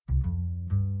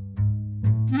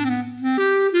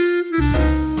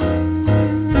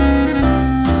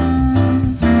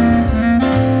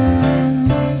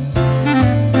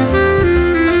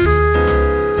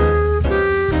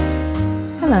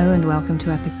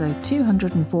to episode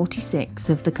 246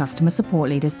 of the Customer Support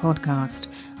Leaders podcast.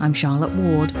 I'm Charlotte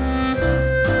Ward.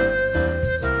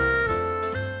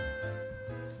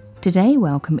 Today,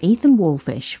 welcome Ethan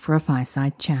Wallfish for a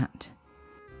fireside chat.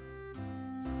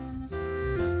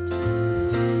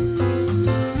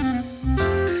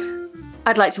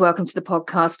 I'd like to welcome to the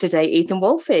podcast today Ethan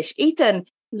Wallfish. Ethan,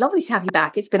 lovely to have you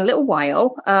back. It's been a little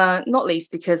while, not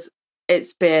least because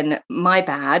it's been my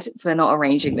bad for not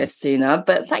arranging this sooner,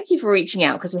 but thank you for reaching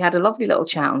out because we had a lovely little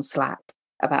chat on Slack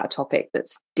about a topic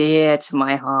that's dear to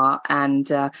my heart.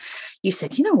 And you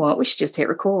said, you know what, we should just hit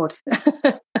record.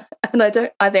 And I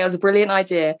think it was a brilliant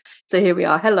idea. So here we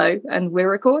are. Hello, and we're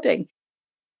recording.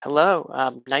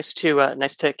 Hello. Nice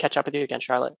to catch up with you again,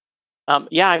 Charlotte.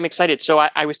 Yeah, I'm excited. So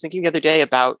I was thinking the other day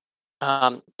about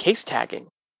case tagging,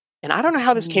 and I don't know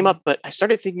how this came up, but I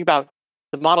started thinking about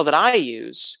the model that I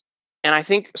use. And I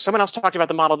think someone else talked about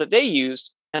the model that they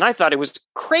used, and I thought it was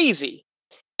crazy.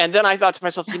 And then I thought to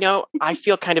myself, I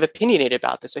feel kind of opinionated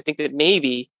about this. I think that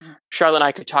maybe Charlotte and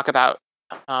I could talk about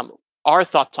our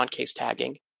thoughts on case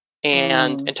tagging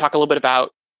and talk a little bit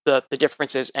about the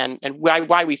differences and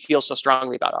why we feel so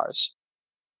strongly about ours.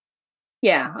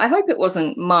 Yeah, I hope it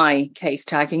wasn't my case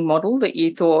tagging model that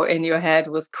you thought in your head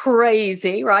was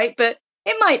crazy, right? But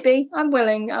it might be. I'm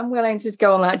willing to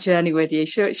go on that journey with you.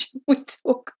 Should we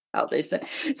talk about this?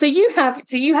 So you have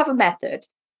a method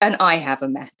and I have a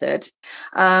method.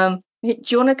 Do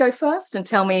you want to go first and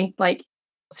tell me, like,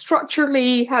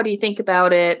 structurally, how do you think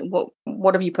about it?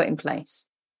 What have you put in place?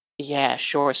 Yeah,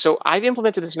 sure. So I've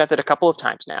implemented this method a couple of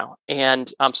times now.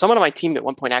 And someone on my team at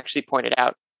one point actually pointed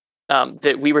out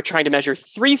that we were trying to measure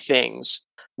three things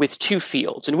with two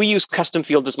fields. And we use custom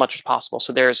fields as much as possible.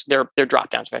 So they're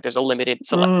drop downs, right? There's a limited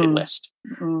selected list.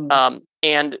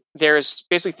 And there's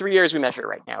basically three areas we measure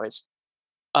right now is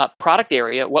product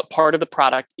area. What part of the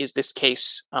product is this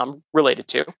case related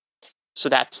to? So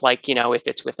that's like, if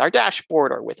it's with our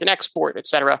dashboard or with an export, et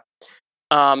cetera.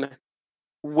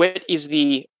 What is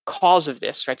the cause of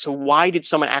this, right? So why did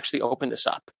someone actually open this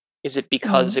up? Is it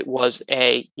because it was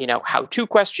a, how-to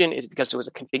question? Is it because it was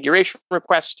a configuration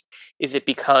request? Is it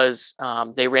because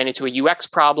they ran into a UX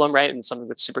problem, right? And something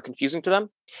that's super confusing to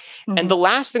them. And the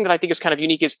last thing that I think is kind of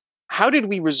unique is how did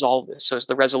we resolve this? So it's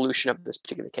the resolution of this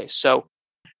particular case. So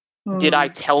did I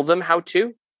tell them how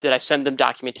to? Did I send them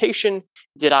documentation?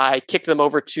 Did I kick them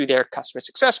over to their customer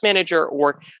success manager?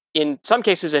 Or in some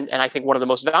cases, and I think one of the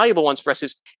most valuable ones for us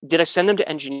is, did I send them to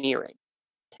engineering?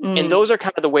 And those are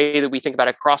kind of the way that we think about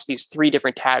it across these three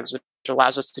different tags, which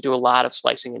allows us to do a lot of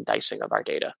slicing and dicing of our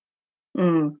data.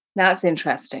 That's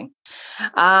interesting.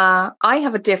 I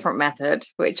have a different method,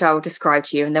 which I will describe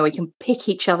to you, and then we can pick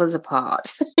each other's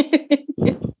apart.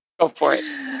 Go for it.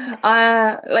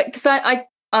 Because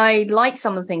I like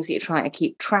some of the things that you're trying to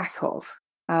keep track of,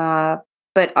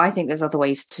 but I think there's other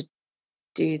ways to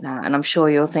do that, and I'm sure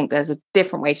you'll think there's a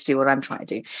different way to do what I'm trying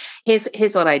to do.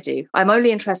 Here's what I do. I'm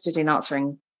only interested in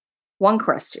answering one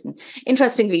question.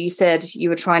 Interestingly, you said you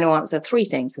were trying to answer three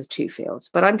things with two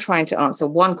fields, but I'm trying to answer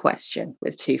one question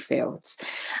with two fields.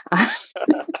 But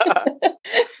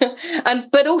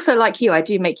also, like you, I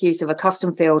do make use of a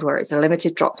custom field where it's a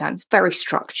limited drop-down. It's very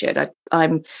structured.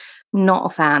 I'm not a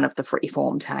fan of the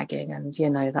free-form tagging, and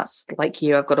that's like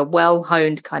you. I've got a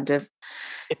well-honed kind of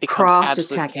craft of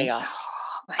tagging. Chaos.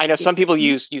 I know some people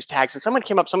use tags, and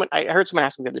I heard someone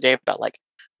asking the other day about, like,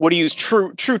 what do you use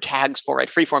true tags for, right?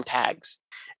 Freeform tags.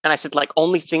 And I said, like,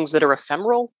 only things that are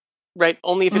ephemeral, right?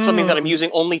 Only if it's something that I'm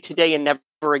using only today and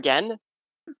never again,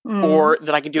 or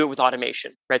that I can do it with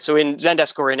automation, right? So in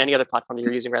Zendesk or in any other platform that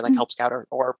you're using, right, like Help Scout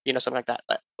or something like that.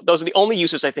 Those are the only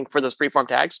uses, I think, for those freeform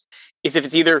tags, is if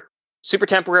it's either super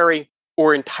temporary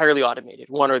or entirely automated,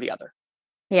 one or the other.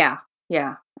 Yeah,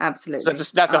 absolutely.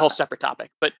 So that's a whole separate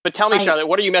topic. But tell me, Charlotte,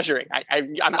 what are you measuring?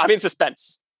 I'm in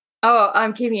suspense. Oh,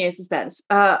 I'm keeping you in suspense.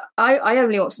 I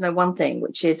only want to know one thing,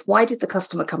 which is, why did the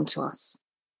customer come to us?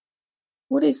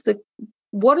 What is the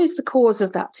cause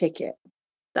of that ticket?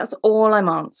 That's all I'm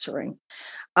answering.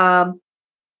 And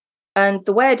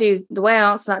the way I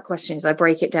answer that question is I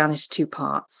break it down into two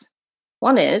parts.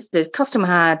 One is the customer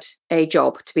had a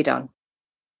job to be done.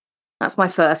 That's my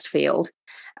first field.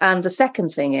 And the second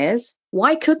thing is,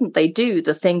 why couldn't they do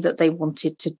the thing that they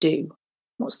wanted to do?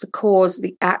 What's the cause,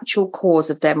 the actual cause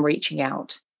of them reaching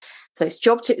out? So it's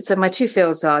so my two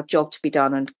fields are job to be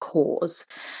done and cause.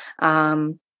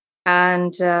 I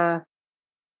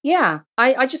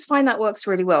just find that works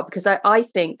really well, because I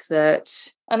think that,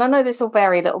 and I know this will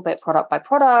vary a little bit product by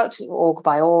product, org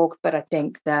by org, but I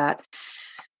think that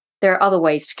there are other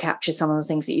ways to capture some of the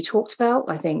things that you talked about.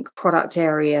 I think product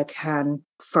area can,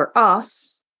 for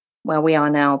us, where we are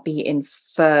now, be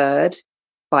inferred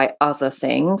by other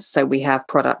things. So we have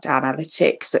product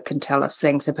analytics that can tell us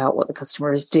things about what the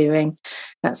customer is doing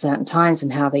at certain times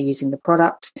and how they're using the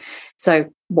product. So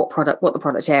what the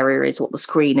product area is, what the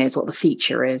screen is, what the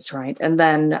feature is, right? And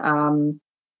then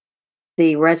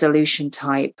the resolution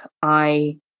type,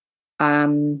 it's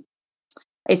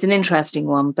an interesting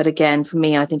one. But again, for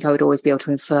me, I think I would always be able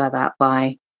to infer that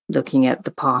by looking at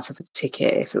the path of a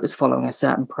ticket if it was following a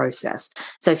certain process.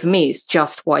 So for me, it's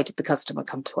just, why did the customer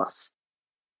come to us?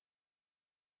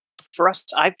 For us,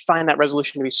 I find that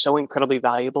resolution to be so incredibly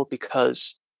valuable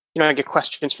because, I get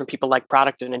questions from people like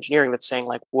product and engineering that's saying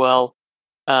like, well,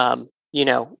 how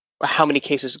many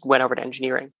cases went over to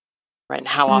engineering, right? And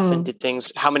how often did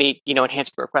how many,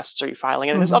 enhancement requests are you filing?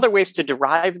 And there's other ways to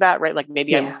derive that, right? Like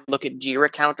maybe I look at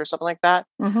Jira count or something like that.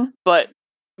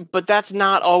 But that's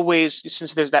not always,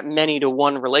 since there's that many to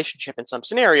one relationship in some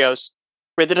scenarios,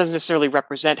 where that doesn't necessarily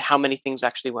represent how many things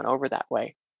actually went over that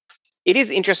way. It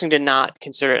is interesting to not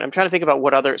consider it. I'm trying to think about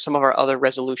what some of our other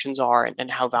resolutions are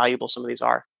and how valuable some of these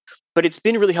are. But it's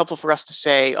been really helpful for us to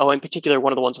say, in particular,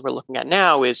 one of the ones that we're looking at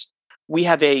now is we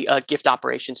have a gift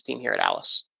operations team here at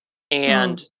Alice.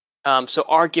 And so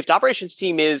our gift operations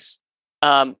team is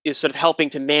sort of helping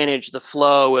to manage the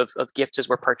flow of gifts as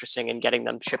we're purchasing and getting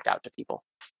them shipped out to people.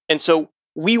 And so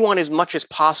we want as much as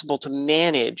possible to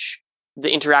manage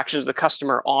the interactions with the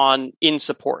customer in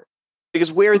support, because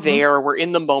we're there, we're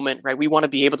in the moment, right? We want to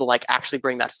be able to like actually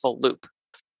bring that full loop.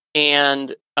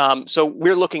 And so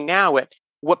we're looking now at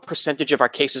what percentage of our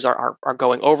cases are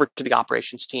going over to the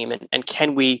operations team, and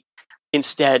can we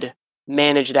instead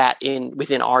manage that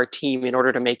within our team in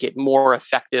order to make it more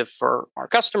effective for our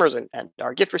customers and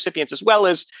our gift recipients, as well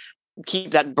as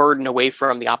keep that burden away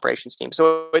from the operations team.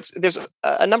 So there's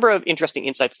a number of interesting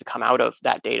insights that come out of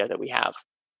that data that we have.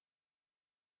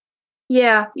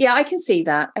 Yeah, I can see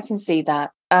that.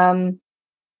 I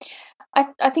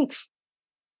think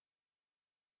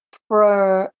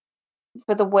for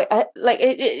the way,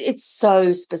 it's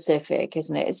so specific,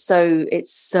 isn't it? It's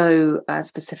so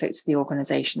specific to the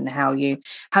organization, how your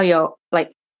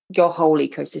whole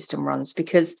ecosystem runs.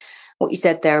 Because what you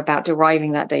said there about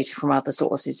deriving that data from other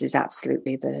sources is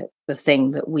absolutely the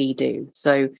thing that we do.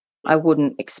 So I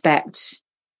wouldn't expect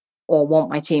or want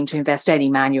my team to invest any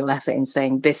manual effort in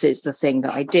saying this is the thing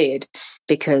that I did,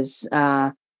 because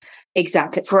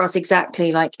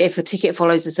exactly like if a ticket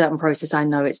follows a certain process, I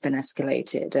know it's been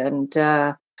escalated. And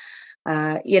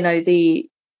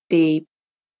the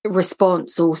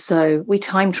response also, we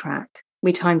time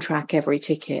track every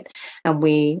ticket, and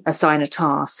we assign a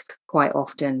task quite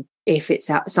often if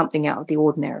it's something out of the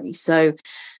ordinary. So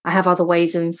I have other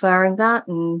ways of inferring that.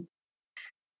 And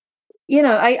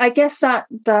I guess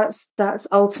that's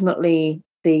ultimately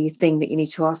the thing that you need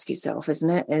to ask yourself, isn't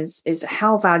it? Is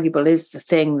how valuable is the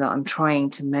thing that I'm trying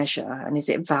to measure, and is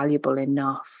it valuable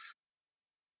enough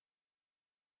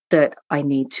that I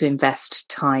need to invest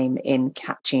time in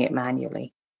catching it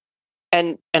manually?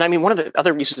 And I mean, one of the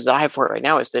other uses that I have for it right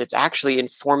now is that it's actually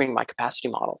informing my capacity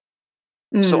model.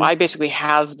 So I basically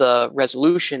have the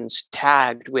resolutions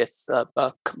tagged with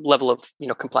a level of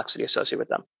complexity associated with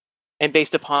them. And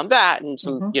based upon that and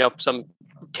some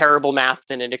terrible math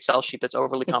in an Excel sheet that's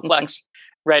overly complex,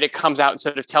 right? It comes out and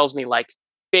sort of tells me like,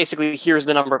 basically, here's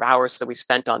the number of hours that we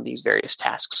spent on these various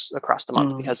tasks across the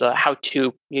month, because a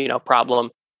how-to, problem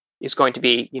is going to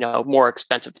be, more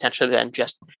expensive potentially than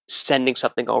just sending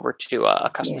something over to a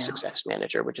customer success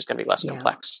manager, which is going to be less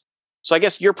complex. So I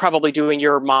guess you're probably doing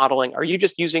your modeling. Are you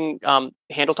just using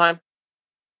handle time?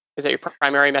 Is that your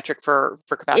primary metric for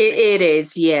capacity? It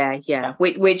is, yeah.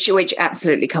 Which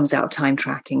absolutely comes out of time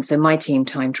tracking. So my team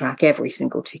time track every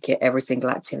single ticket, every single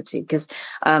activity, because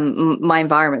my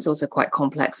environment's also quite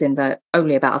complex in that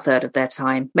only about a third of their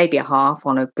time, maybe a half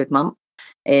on a good month,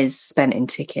 is spent in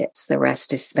tickets. The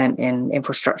rest is spent in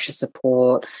infrastructure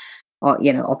support, or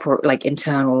like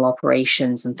internal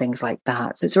operations and things like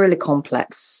that. So it's a really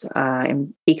complex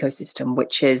ecosystem,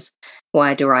 which is why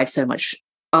I derive so much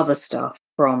other stuff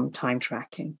from time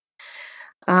tracking.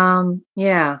 It's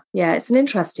an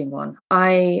interesting one.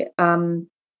 The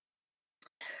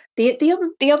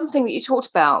other thing that you talked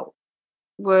about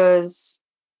was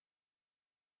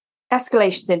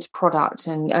escalations into product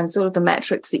and sort of the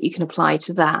metrics that you can apply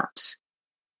to that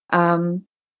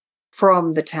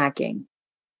from the tagging.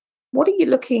 What are you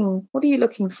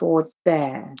looking for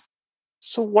there?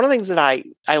 So one of the things that I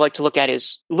like to look at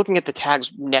is looking at the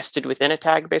tags nested within a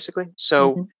tag, basically.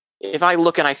 So if I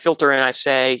look and I filter and I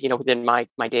say, within my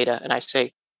data, and I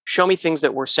say, show me things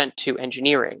that were sent to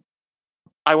engineering,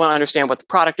 I want to understand what the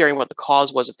product area and what the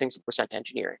cause was of things that were sent to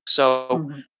engineering. So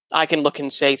I can look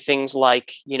and say things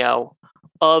like,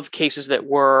 of cases that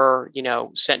were,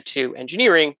 sent to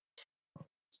engineering,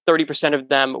 30% of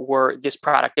them were this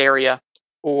product area,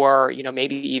 or,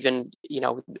 maybe even,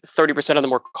 30% of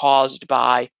them were caused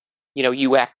by,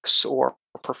 UX or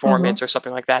performance or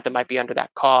something like that might be under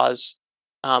that cause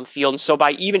field. And so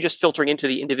by even just filtering into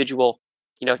the individual,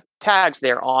 tags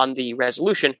there on the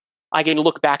resolution, I can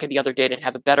look back at the other data and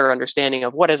have a better understanding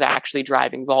of what is actually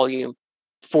driving volume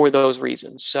for those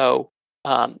reasons. So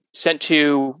sent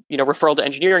to, referral to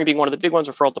engineering being one of the big ones,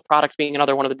 referral to product being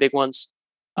another one of the big ones.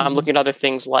 Looking at other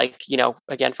things like,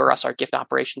 again, for us, our gift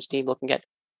operations team, looking at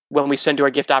when we send to our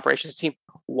gift operations team,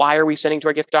 why are we sending to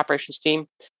our gift operations team?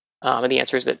 And the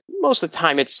answer is that most of the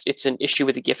time it's an issue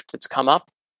with the gift that's come up,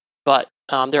 but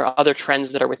there are other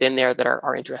trends that are within there that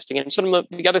are interesting. And so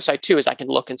the other side too is I can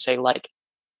look and say, like,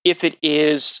 if it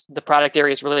is the product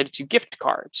areas related to gift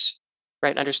cards,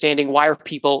 right? Understanding why are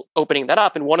people opening that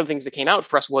up. And one of the things that came out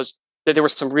for us was that there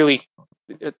was some really,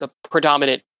 the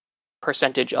predominant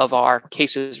percentage of our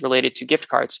cases related to gift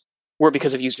cards were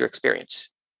because of user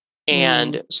experience.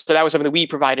 And so that was something that we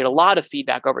provided a lot of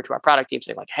feedback over to our product team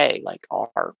saying, like, hey,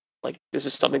 this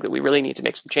is something that we really need to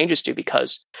make some changes to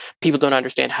because people don't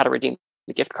understand how to redeem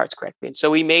the gift cards correctly. And so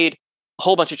we made a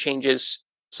whole bunch of changes,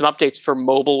 some updates for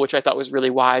mobile, which I thought was really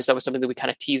wise. That was something that we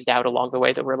kind of teased out along the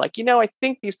way that we're like, I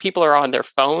think these people are on their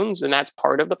phones and that's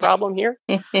part of the problem here.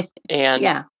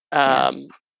 And,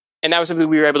 and that was something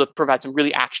we were able to provide some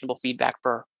really actionable feedback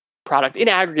for product in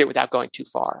aggregate without going too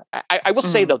far. I will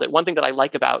say though, that one thing that I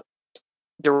like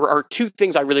there are two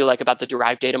things I really like about the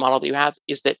derived data model that you have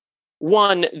is that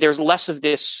one, there's less of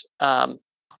this,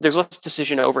 there's less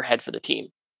decision overhead for the team.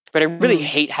 But I really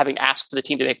hate having to ask for the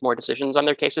team to make more decisions on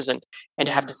their cases and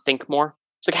to have to think more.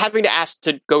 It's like having to ask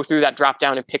to go through that drop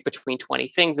down and pick between 20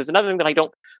 things is another thing that I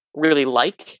don't really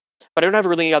like, but I don't have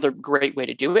really any other great way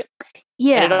to do it.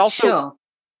 Yeah, and it also, sure.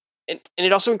 And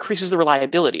it also increases the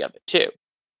reliability of it too.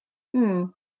 Right?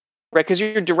 Because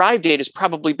your derived data is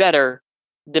probably better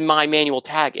than my manual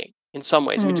tagging in some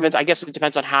ways. I mean, I guess it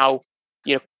depends on how,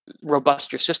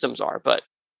 robust your systems are, but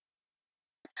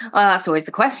well, that's always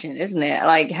the question, isn't it?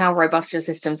 Like how robust your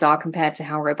systems are compared to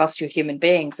how robust your human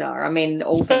beings are. I mean,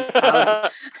 all things are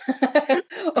fallible.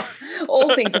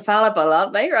 All things are fallible,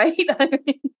 aren't they? Right?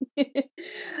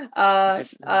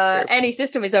 Any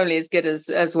system is only as good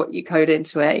as what you code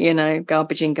into it.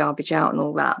 Garbage in, garbage out, and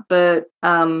all that. But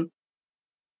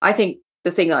I think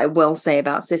the thing that I will say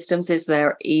about systems is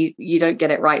you don't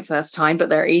get it right first time, but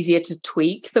they're easier to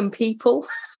tweak than people.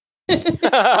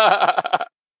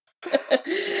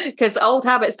 Because old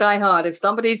habits die hard. If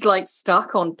somebody's like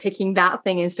stuck on picking that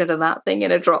thing instead of that thing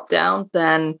in a drop down,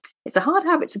 then it's a hard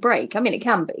habit to break. I mean, it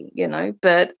can be,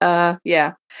 but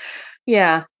yeah.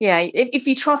 If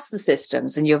you trust the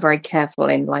systems and you're very careful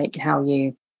in like how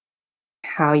you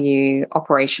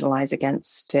operationalize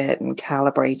against it and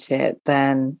calibrate it,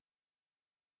 then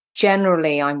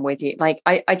generally I'm with you. Like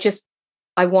I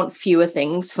want fewer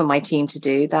things for my team to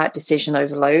do. That decision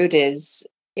overload is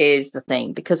the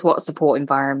thing, because what support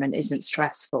environment isn't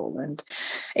stressful and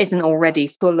isn't already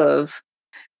full of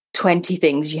 20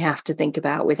 things you have to think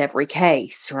about with every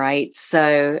case, right?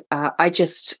 So I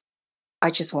just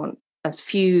want as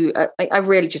few, I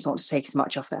really just want to take as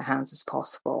much off their hands as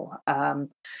possible. And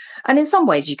in some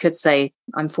ways you could say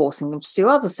I'm forcing them to do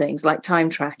other things like time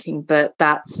tracking, but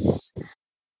that's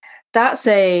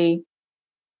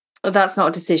not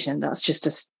a decision. That's just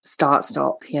a stop,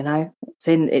 it's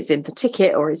in the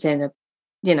ticket, or it's in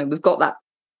we've got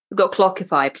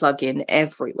Clockify plugin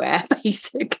everywhere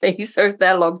basically. So if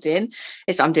they're logged in,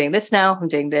 I'm doing this now, I'm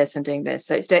doing this, I'm doing this.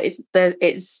 So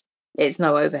it's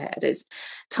no overhead. It's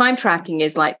time tracking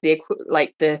is like and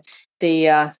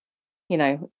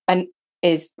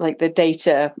is like the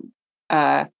data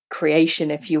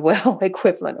creation, if you will,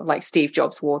 equivalent of like Steve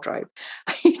Jobs' wardrobe.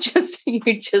 You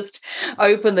just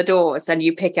open the doors and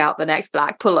you pick out the next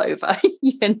black pullover.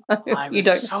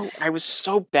 I was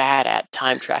so bad at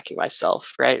time tracking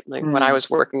myself, right? Like when I was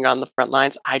working on the front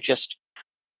lines, I just,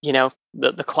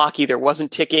 the clock either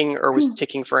wasn't ticking or was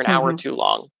ticking for an hour too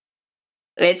long.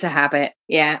 It's a habit.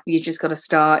 Yeah, you just got to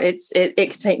start. It can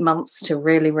take months to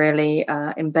really, really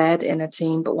embed in a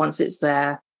team, but once it's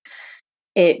there,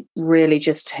 it really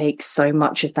just takes so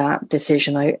much of that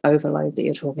decision overload that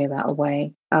you're talking about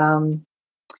away.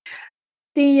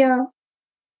 The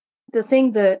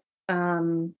thing that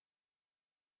I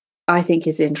think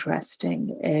is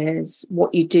interesting is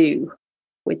what you do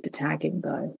with the tagging,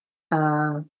 though.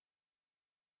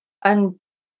 And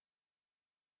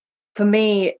for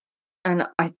me, and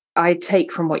I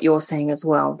take from what you're saying as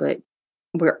well, that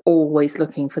we're always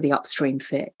looking for the upstream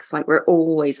fix. Like we're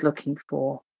always looking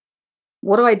for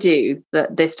what do I do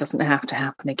that this doesn't have to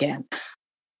happen again?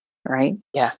 Right?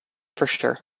 Yeah, for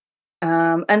sure.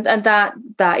 And that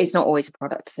is not always a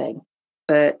product thing.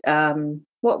 But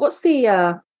what's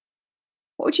the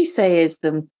what would you say is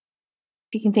the,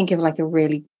 if you can think of like a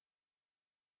really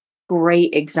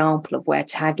great example of where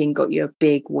tagging got you a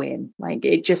big win, like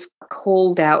it just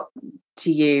called out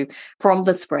to you from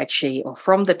the spreadsheet or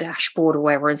from the dashboard or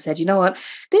wherever and said, you know what,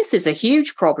 this is a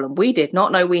huge problem we did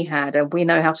not know we had, and we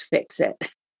know how to fix it.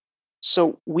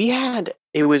 So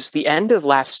it was the end of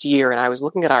last year, and I was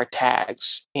looking at our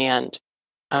tags, and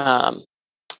I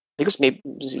think it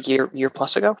was a year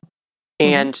plus ago.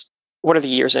 And what are the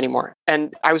years anymore?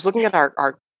 And I was looking at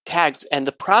our tags, and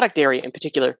the product area in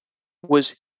particular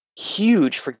was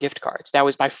huge for gift cards. That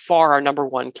was by far our number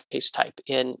one case type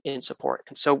in support.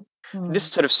 And so this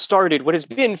sort of started what has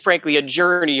been, frankly, a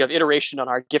journey of iteration on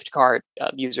our gift card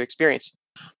user experience.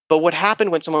 But what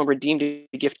happened when someone redeemed a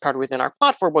gift card within our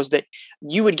platform was that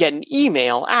you would get an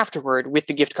email afterward with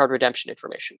the gift card redemption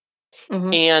information.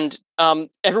 And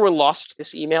everyone lost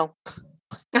this email.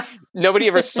 Nobody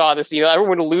ever saw this email.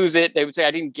 Everyone would lose it. They would say,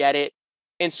 I didn't get it.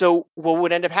 And so what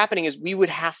would end up happening is we would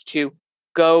have to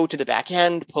go to the back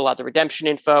end, pull out the redemption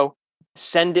info,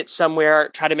 send it somewhere,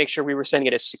 try to make sure we were sending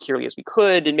it as securely as we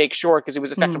could, and make sure, because it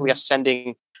was effectively us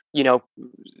sending,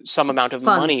 some amount of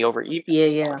money over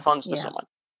email, funds to someone.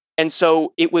 And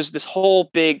so it was this whole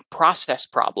big process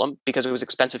problem because it was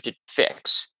expensive to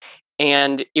fix.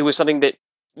 And it was something that,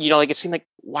 it seemed like,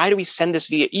 why do we send this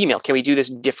via email? Can we do this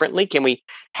differently? Can we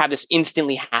have this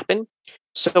instantly happen?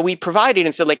 So we provided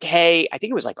and said, like, hey, I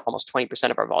think it was like almost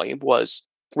 20% of our volume was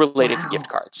related to gift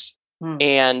cards.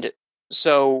 And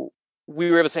so we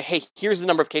were able to say, hey, here's the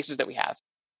number of cases that we have.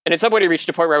 And at some point, it reached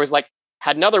a point where I was like,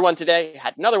 had another one today,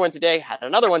 had another one today, had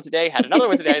another one today, had another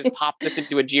one today. I just popped this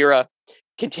into a Jira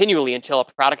continually until a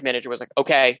product manager was like,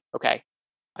 okay,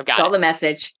 I've got the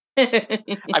message.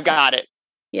 I've got it.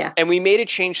 Yeah. And we made a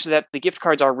change so that the gift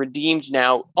cards are redeemed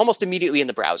now almost immediately in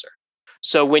the browser.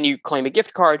 So when you claim a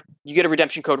gift card, you get a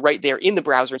redemption code right there in the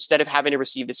browser instead of having to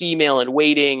receive this email and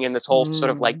waiting and this whole sort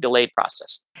of like delayed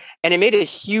process. And it made a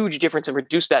huge difference and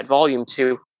reduced that volume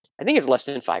to, I think it's less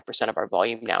than 5% of our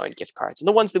volume now in gift cards. And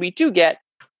the ones that we do get,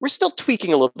 we're still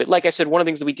tweaking a little bit. Like I said, one of the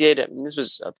things that we did, and this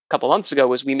was a couple months ago,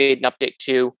 was we made an update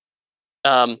to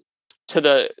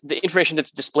the information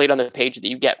that's displayed on the page that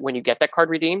you get when you get that card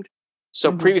redeemed. So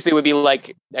previously it would be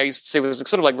like, I used to say it was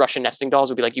sort of like Russian nesting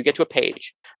dolls. It would be like, you get to a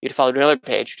page, you have to follow to another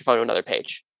page, to follow to another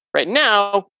page. Right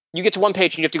now, you get to one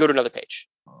page and you have to go to another page.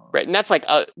 Right. And that's like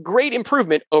a great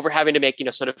improvement over having to make,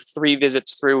 sort of 3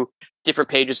 visits through different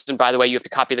pages. And by the way, you have to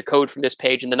copy the code from this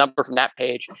page and the number from that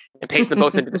page and paste them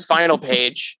both into this final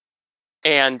page.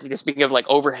 And speaking of like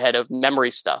overhead of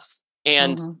memory stuff.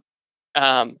 And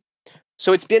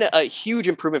so it's been a huge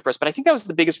improvement for us. But I think that was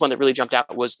the biggest one that really jumped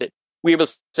out, was that we were able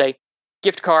to say,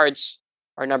 gift cards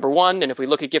are number one. And if we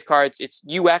look at gift cards, it's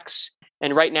UX.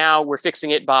 And right now we're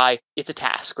fixing it by, it's a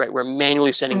task, right? We're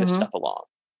manually sending this stuff along.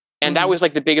 And that was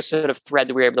like the biggest sort of thread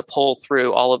that we were able to pull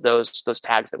through all of those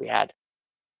tags that we had.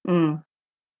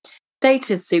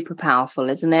 Data is super powerful,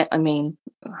 isn't it? I mean,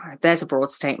 there's a broad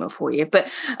statement for you, but,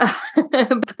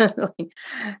 but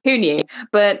who knew?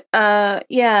 But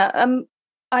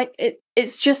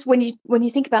it's just when you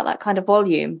think about that kind of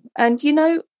volume, and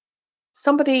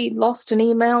somebody lost an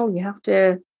email, you have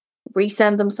to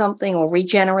resend them something or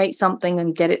regenerate something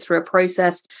and get it through a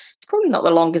process. It's probably not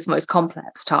the longest, most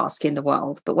complex task in the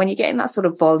world, but when you get in that sort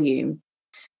of volume,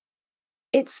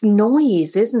 it's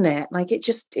noise, isn't it? Like it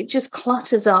just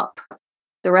clutters up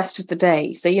the rest of the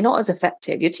day. So you're not as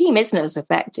effective. Your team isn't as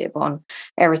effective on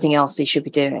everything else they should be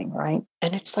doing, right?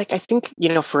 And it's like, I think,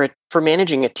 for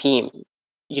managing a team,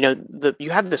 you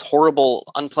have this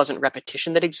horrible, unpleasant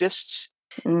repetition that exists.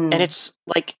 And it's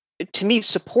like, to me,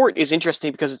 support is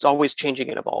interesting because it's always changing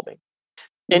and evolving.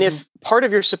 And if part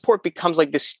of your support becomes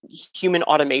like this human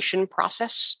automation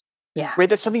process, right,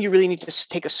 that's something you really need to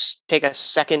take a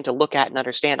second to look at and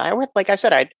understand. Like I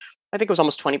said, I think it was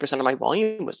almost 20% of my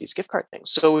volume was these gift card things.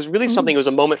 So it was really something, it was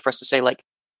a moment for us to say, like,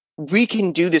 we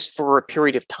can do this for a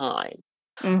period of time,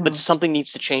 but something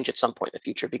needs to change at some point in the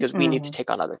future because we need to take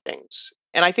on other things.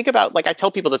 And I think about, like, I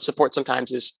tell people that support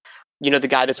sometimes is, the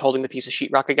guy that's holding the piece of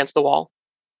sheetrock against the wall.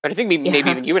 But I think maybe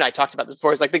even you and I talked about this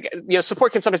before. It's like,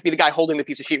 support can sometimes be the guy holding the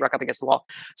piece of sheetrock up against the wall.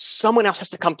 Someone else has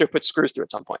to come through, put screws through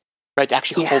at some point, right, to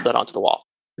actually hold that onto the wall.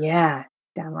 Yeah,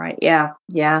 damn right. Yeah.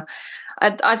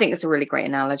 I think it's a really great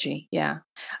analogy. Yeah.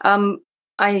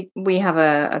 We have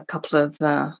a couple of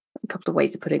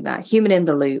ways of putting that. Human in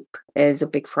the loop is a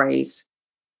big phrase.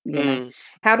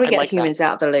 How do we get humans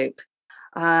out of the loop?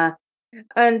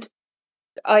 And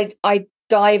I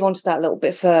dive onto that a little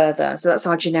bit further. So that's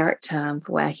our generic term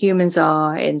for where humans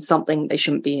are in something they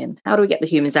shouldn't be in. How do we get the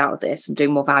humans out of this and do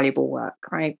more valuable work,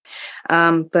 right?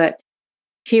 But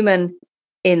human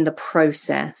in the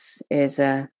process is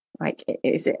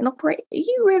is it an operate? Are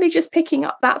you really just picking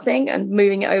up that thing and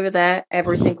moving it over there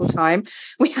every single time?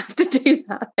 We have to do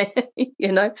that,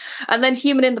 And then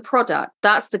human in the product,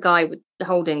 that's the guy with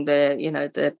holding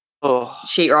the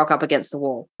sheetrock up against the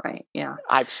wall, right? Yeah.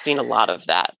 I've seen a lot of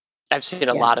that.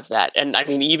 And I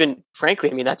mean, even frankly,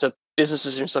 that's a business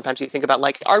decision. Sometimes you think about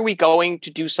like, are we going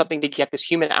to do something to get this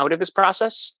human out of this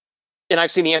process? And I've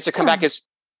seen the answer come back as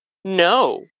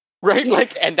no. Right. Yeah.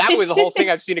 And that was a whole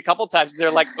thing I've seen a couple of times. And they're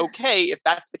like, okay, if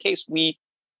that's the case, we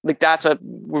have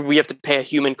to pay a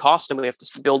human cost and we have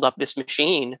to build up this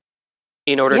machine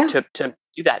in order to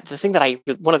do that.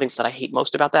 One of the things that I hate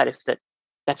most about that is that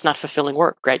that's not fulfilling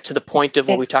work, right? To the point of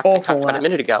what we talked about a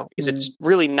minute ago, is it's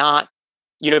really not,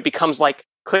 it becomes like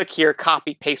click here,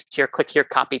 copy, paste here, click here,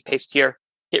 copy, paste here,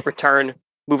 hit return,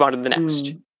 move on to the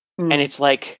next. And it's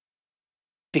like,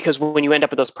 because when you end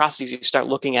up with those processes, you start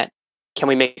looking at, can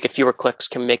we make it fewer clicks?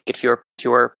 Can we make it fewer,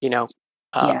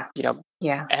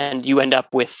 and you end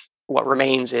up with what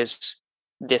remains is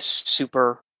this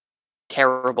super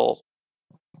terrible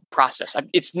process.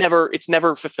 It's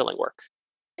never fulfilling work.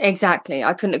 Exactly.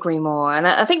 I couldn't agree more. And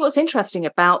I think what's interesting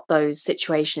about those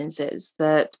situations is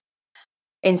that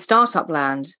in startup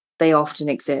land, they often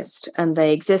exist, and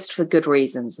they exist for good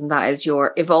reasons. And that is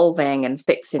you're evolving and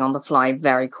fixing on the fly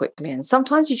very quickly. And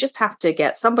sometimes you just have to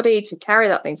get somebody to carry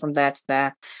that thing from there to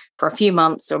there for a few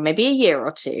months or maybe a year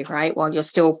or two, right? While you're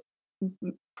still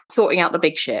sorting out the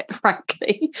big shit,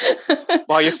 frankly.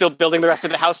 While you're still building the rest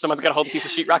of the house, someone's got to hold a piece of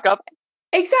sheetrock up.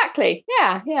 Exactly.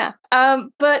 Yeah.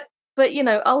 But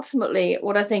ultimately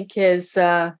what I think is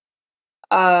sort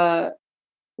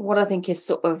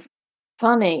of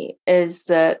funny is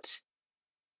that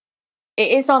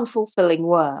it is unfulfilling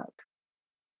work,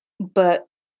 but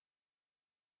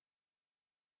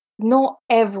not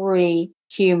every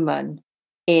human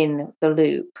in the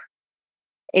loop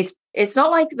it's not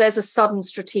like there's a sudden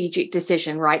strategic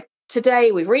decision, right?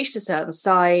 Today we've reached a certain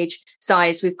size,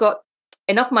 we've got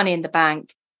enough money in the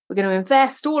bank, we're going to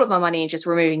invest all of our money in just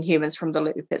removing humans from the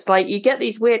loop. It's like you get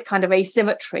these weird kind of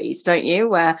asymmetries, don't you?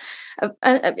 Where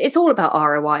it's all about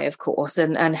ROI, of course,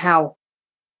 and how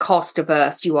cost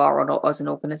averse you are or not as an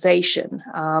organization.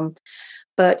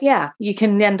 But yeah, you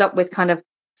can end up with kind of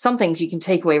some things you can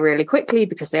take away really quickly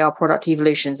because they are product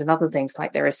evolutions, and other things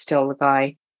like there is still a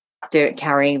guy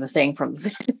carrying the thing from.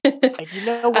 And you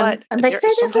know what? And they stay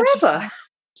there forever.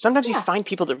 Sometimes you find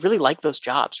people that really like those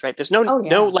jobs, right? There's no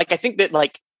I think that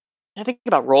I think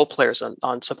about role players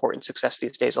on support and success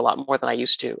these days a lot more than I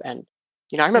used to. And,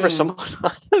 I remember someone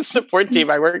on the support team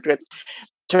I worked with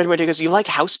turned to me and goes, "You like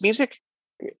house music?"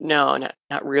 No,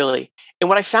 not really. And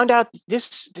when I found out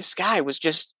this guy was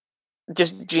just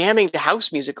jamming to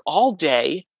house music all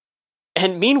day.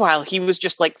 And meanwhile, he was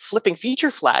just like flipping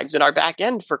feature flags in our back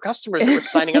end for customers that were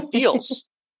signing up deals.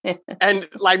 And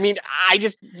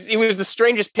it was the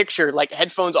strangest picture, like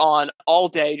headphones on all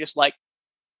day, just like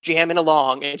jamming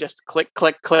along and just click,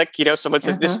 click, click. Someone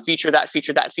says this feature, that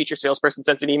feature, salesperson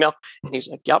sends an email and he's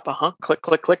like, yep, click,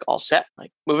 click, click, all set.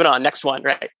 Like moving on, next one,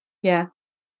 right? Yeah.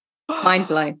 Mind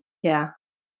blown. Yeah.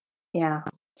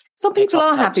 Some people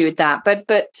are happy with that, but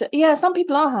some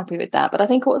people are happy with that. But I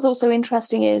think what's also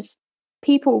interesting is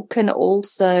people can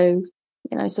also,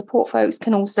 support folks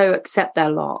can also accept their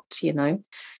lot,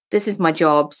 this is my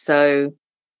job, so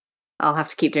I'll have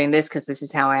to keep doing this because this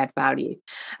is how I add value.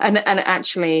 And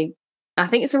actually, I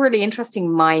think it's a really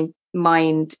interesting mind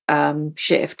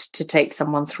shift to take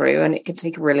someone through, and it can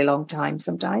take a really long time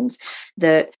sometimes.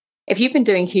 That if you've been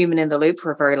doing human in the loop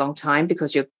for a very long time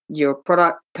because your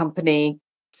product, company,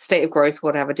 state of growth,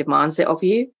 whatever demands it of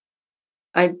you,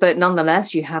 but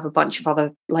nonetheless, you have a bunch of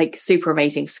other like super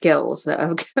amazing skills that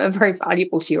are very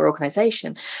valuable to your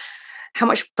organization. How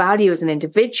much value as an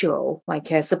individual, like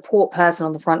a support person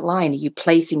on the front line, are you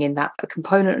placing in that a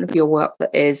component of your work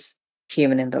that is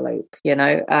human in the loop?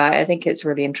 I think it's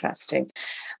really interesting.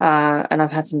 And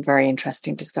I've had some very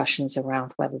interesting discussions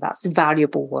around whether that's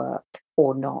valuable work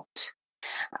or not.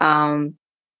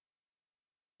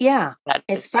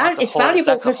 It's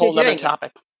valuable because you're doing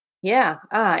it. Yeah,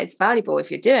 it's valuable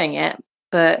if you're doing it,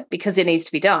 but because it needs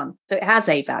to be done. So it has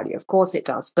a value, of course it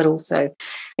does. But also,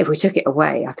 if we took it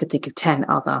away, I could think of 10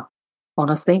 other,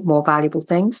 honestly, more valuable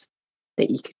things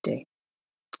that you could do.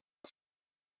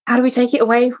 How do we take it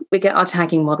away? We get our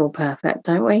tagging model perfect,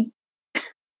 don't we?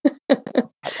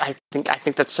 I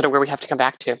think that's sort of where we have to come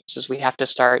back to. So we have to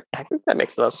start. I think that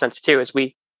makes the most sense too. Is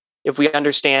we if we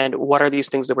understand what are these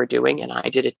things that we're doing, and I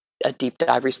did a deep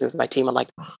dive recently with my team on like,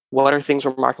 what are things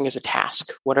we're marking as a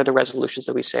task? What are the resolutions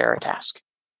that we say are a task?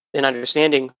 And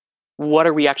understanding what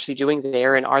are we actually doing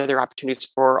there, and are there opportunities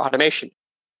for automation?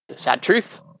 The sad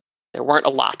truth, there weren't a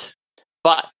lot,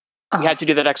 but we had to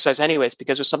do that exercise anyways,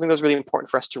 because it was something that was really important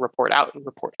for us to report out and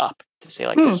report up to say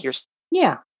like, hey, here's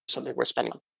something we're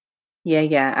spending on.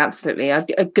 Yeah, absolutely.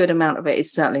 A good amount of it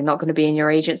is certainly not going to be in your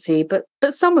agency, but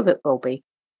some of it will be.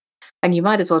 And you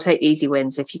might as well take the easy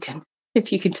wins if you can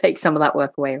take some of that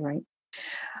work away, right?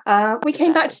 We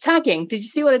came back to tagging. Did you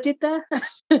see what I did there?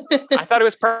 I thought it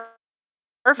was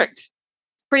perfect. It's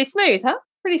pretty smooth, huh?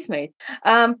 Pretty smooth.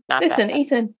 Listen, bad.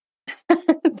 Ethan,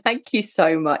 thank you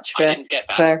so much for... I didn't get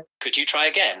that. Could you try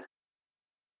again?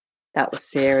 That was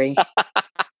Siri.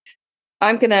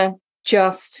 I'm going to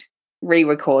just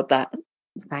re-record that.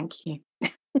 Thank you.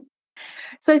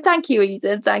 So thank you,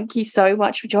 Ethan. Thank you so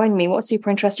much for joining me. What a super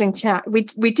interesting chat. We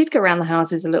did go around the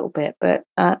houses a little bit, but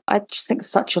I just think there's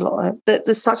such a lot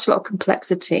of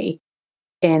complexity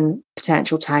in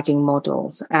potential tagging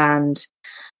models, and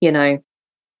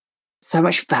so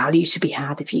much value to be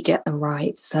had if you get them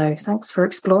right. So thanks for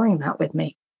exploring that with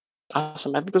me.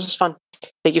 Awesome. I think this was fun.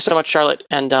 Thank you so much, Charlotte,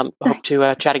 and hope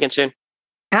to chat again soon.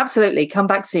 Absolutely. Come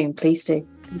back soon. Please do.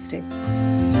 Please do.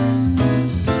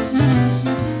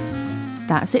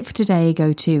 That's it for today.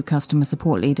 Go to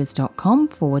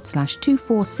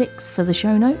customersupportleaders.com/246 for the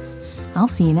show notes. I'll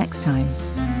see you next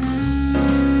time.